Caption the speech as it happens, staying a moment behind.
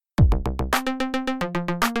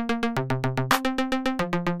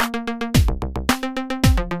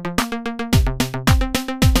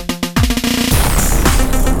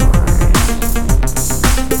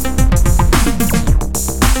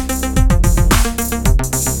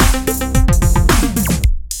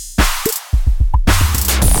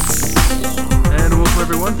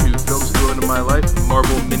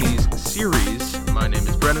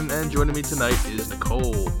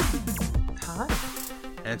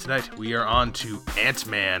tonight we are on to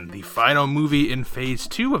Ant-Man, the final movie in Phase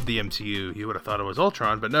 2 of the MCU. You would have thought it was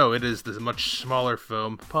Ultron, but no, it is this much smaller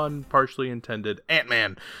film, pun partially intended,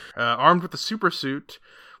 Ant-Man. Armed with a super suit,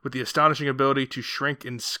 with the astonishing ability to shrink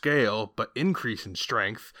in scale, but increase in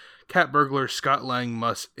strength, cat burglar Scott Lang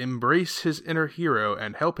must embrace his inner hero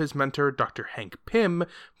and help his mentor, Dr. Hank Pym,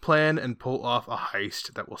 plan and pull off a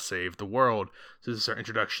heist that will save the world. So this is our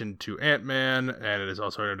introduction to Ant-Man, and it is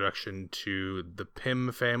also our introduction to the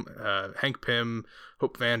Pym family, Hank Pym,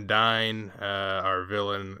 Hope Van Dyne, our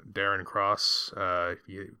villain, Darren Cross.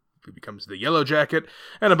 He becomes the Yellow Jacket,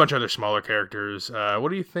 and a bunch of other smaller characters. What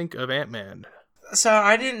do you think of Ant-Man? So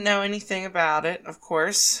I didn't know anything about it, of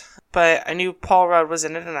course, but I knew Paul Rudd was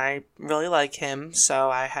in it, and I really like him, so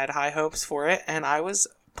I had high hopes for it, and I was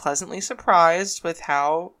pleasantly surprised with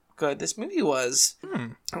how good this movie was.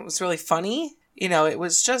 It was really funny. You know, it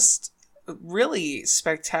was just really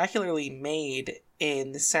spectacularly made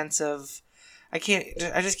in the sense of I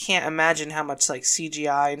just can't imagine how much like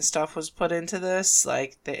CGI and stuff was put into this.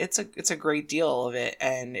 Like it's a great deal of it,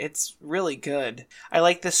 and it's really good. I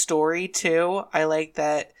like the story too. I like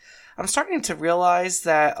that. I'm starting to realize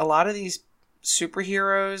that a lot of these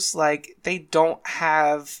superheroes, like, they don't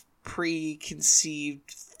have preconceived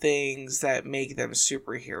things that make them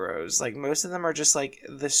superheroes. Like, most of them are just like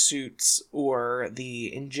the suits or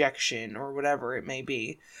the injection or whatever it may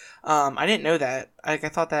be. I didn't know that. Like, I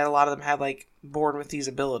thought that a lot of them had like born with these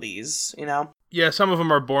abilities, you know? Yeah, some of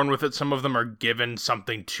them are born with it. Some of them are given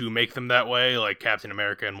something to make them that way, like Captain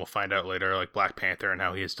America, and we'll find out later, like Black Panther and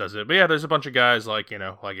how he does it. But yeah, there's a bunch of guys like, you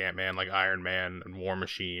know, like Ant-Man, like Iron Man, and War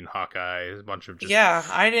Machine, Hawkeye, a bunch of just... Yeah,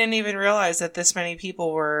 I didn't even realize that this many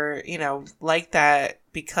people were, you know, like that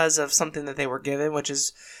because of something that they were given, which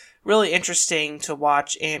is really interesting to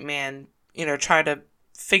watch Ant-Man, you know, try to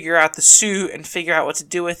figure out the suit and figure out what to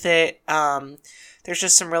do with it. There's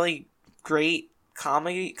just some really great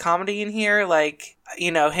comedy in here, like,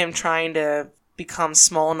 you know, him trying to become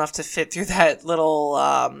small enough to fit through that little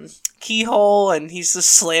keyhole, and he's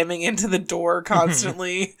just slamming into the door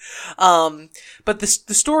constantly. But the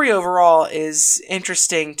story overall is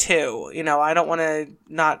interesting too. You know, I don't want to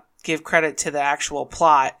not give credit to the actual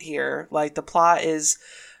plot here. Like, the plot is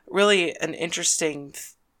really an interesting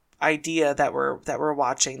idea that we're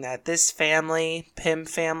watching, that this family, Pym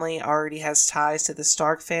family, already has ties to the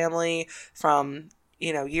Stark family from,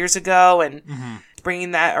 you know, years ago, and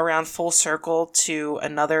bringing that around full circle to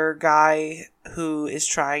another guy who is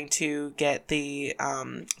trying to get the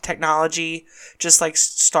technology just like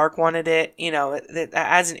Stark wanted it. You know, that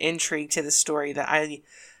adds an intrigue to the story that I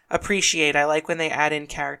appreciate. I like when they add in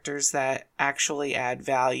characters that actually add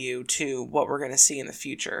value to what we're going to see in the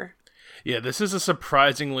future. Yeah, this is a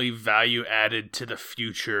surprisingly value added to the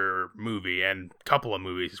future movie, and a couple of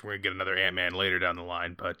movies. We're going to get another Ant-Man later down the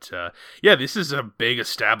line. But yeah, this is a big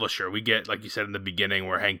establisher. We get, like you said in the beginning,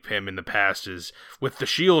 where Hank Pym in the past is with the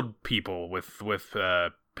S.H.I.E.L.D. people, with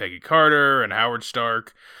Peggy Carter and Howard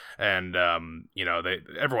Stark. And, you know,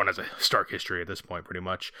 everyone has a Stark history at this point, pretty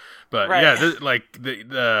much. But right.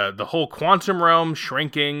 Yeah, the whole quantum realm,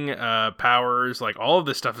 shrinking powers, like, all of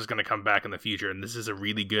this stuff is going to come back in the future. And this is a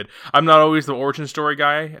really good... I'm not always the origin story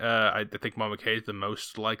guy. I think Mama Kay is the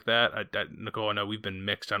most like that. Nicole, I know we've been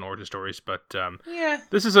mixed on origin stories, but yeah,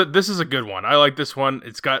 this is a good one. I like this one.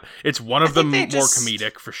 It's one of the more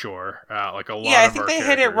comedic, for sure. Like a lot of our Yeah, I think they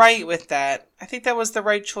characters. hit it right with that. I think that was the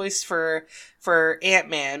right choice for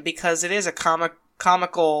Ant-Man, because it is a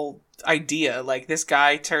comical idea. Like, this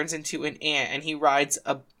guy turns into an ant and he rides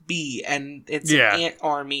a bee, and it's an ant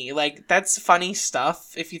army. Like, that's funny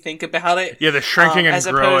stuff if you think about it. Yeah, the shrinking and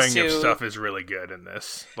growing of stuff is really good in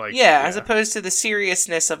this. Like, yeah, as opposed to the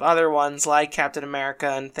seriousness of other ones like Captain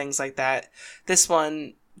America and things like that. This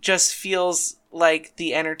one just feels like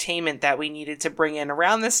the entertainment that we needed to bring in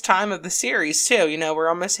around this time of the series too. You know, we're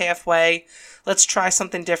almost halfway. Let's try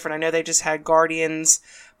something different. I know they just had Guardians,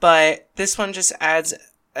 but this one just adds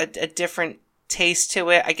a different taste to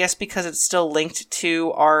it. I guess because it's still linked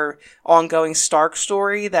to our ongoing Stark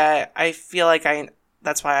story, that I feel like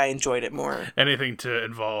that's why I enjoyed it more. Anything to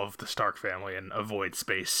involve the Stark family and avoid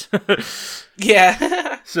space.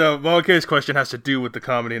 Yeah. So, Malakay's question has to do with the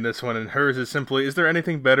comedy in this one, and hers is simply, is there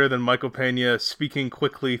anything better than Michael Pena speaking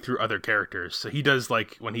quickly through other characters? So he does,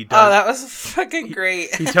 like, when he does... Oh, that was fucking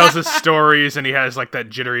great. He tells us stories, and he has, like, that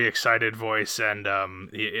jittery, excited voice, and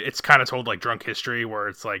it's kind of told like Drunk History, where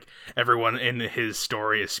it's, like, everyone in his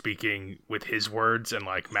story is speaking with his words and,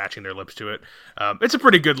 like, matching their lips to it. It's a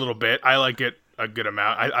pretty good little bit. I like it. a good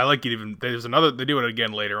amount. I like it even. There's another. They do it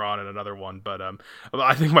again later on in another one. But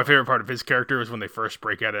I think my favorite part of his character is when they first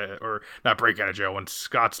break out of, or not break out of jail, when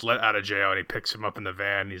Scott's let out of jail and he picks him up in the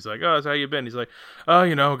van. And he's like, "Oh, that's how you been?" He's like,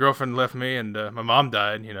 "Oh, girlfriend left me and my mom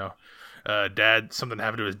died. Dad, something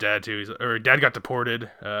happened to his dad too. Or dad got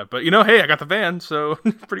deported. But hey, I got the van, so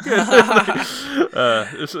pretty good."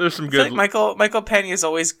 There's some good. Like Michael Pena is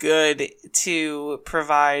always good to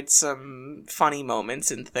provide some funny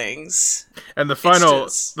moments and things. And the final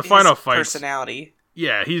fight personality.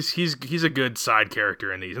 Yeah, he's a good side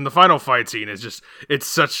character in these. And the final fight scene is just it's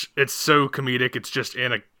so comedic. It's just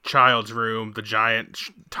in a child's room, the giant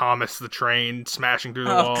Thomas the Train smashing through the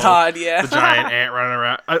wall. Oh God, yeah. The giant ant running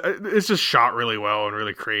around. It's just shot really well and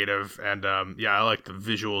really creative. And I like the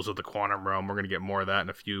visuals of the quantum realm. We're gonna get more of that in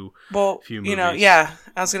a few movies. I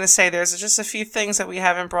was gonna say there's just a few things that we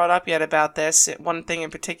haven't brought up yet about this. One thing in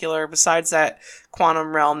particular, besides that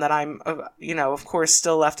quantum realm, that I'm of course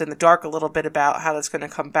still left in the dark a little bit about how that's gonna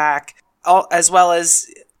come back, as well as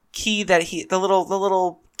the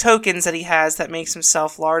little tokens that he has that makes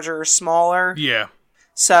himself larger or smaller. Yeah.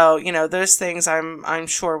 So, those things I'm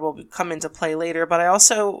sure will come into play later, but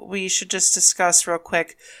we should just discuss real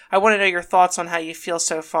quick. I want to know your thoughts on how you feel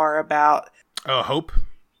so far about Hope.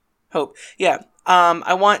 Hope. Yeah.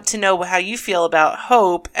 I want to know how you feel about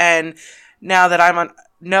Hope, and now that I'm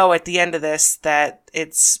at the end of this that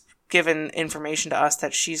it's given information to us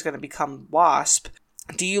that she's going to become Wasp.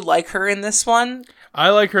 Do you like her in this one? I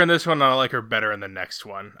like her in this one, and I like her better in the next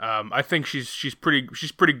one. I think she's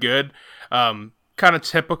pretty good. Kind of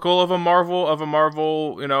typical of a Marvel,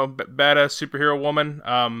 badass superhero woman.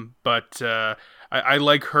 But I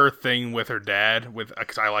like her thing with her dad,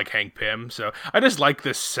 because I like Hank Pym. So I just like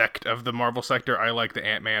this sect of the Marvel sector. I like the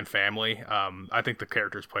Ant-Man family. I think the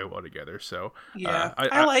characters play well together. So yeah,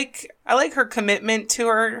 I like her commitment to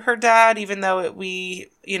her dad, even though we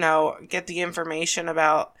get the information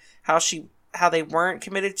about how they weren't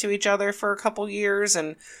committed to each other for a couple years,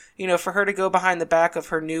 and for her to go behind the back of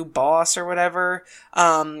her new boss or whatever.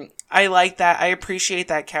 I like that. I appreciate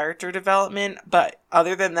that character development, but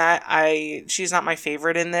other than that, she's not my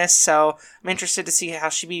favorite in this, so I'm interested to see how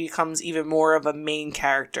she becomes even more of a main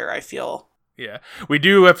character, I feel. Yeah, we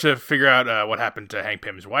do have to figure out what happened to Hank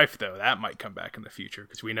Pym's wife, though. That might come back in the future,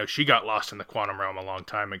 because we know she got lost in the quantum realm a long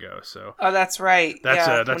time ago. So, oh, that's right.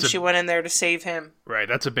 When she went in there to save him. Right,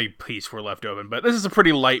 that's a big piece we're left open. But this is a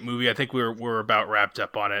pretty light movie. I think we're about wrapped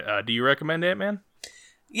up on it. Do you recommend Ant-Man?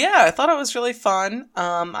 Yeah, I thought it was really fun.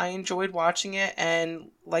 I enjoyed watching it,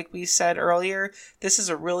 and like we said earlier, this is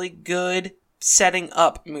a really good setting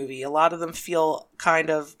up movie. A lot of them feel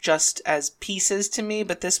kind of just as pieces to me,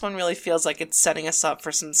 but this one really feels like it's setting us up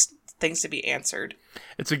for some things to be answered.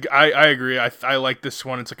 I agree. I like this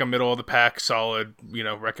one. It's like a middle of the pack, solid,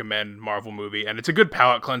 recommend Marvel movie, and it's a good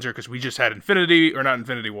palate cleanser because we just had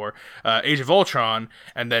Age of Ultron,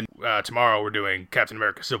 and then tomorrow we're doing Captain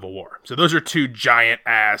America: Civil War. So those are two giant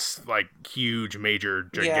ass, huge, major,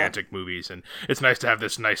 gigantic movies, and it's nice to have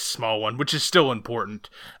this nice small one, which is still important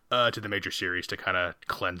to the major series to kind of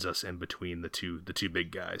cleanse us in between the two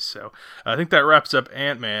big guys. So I think that wraps up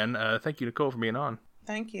Ant-Man. Thank you, Nicole, for being on.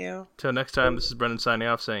 Thank you. Till next time, this is Brendan signing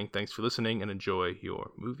off saying thanks for listening and enjoy your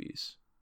movies.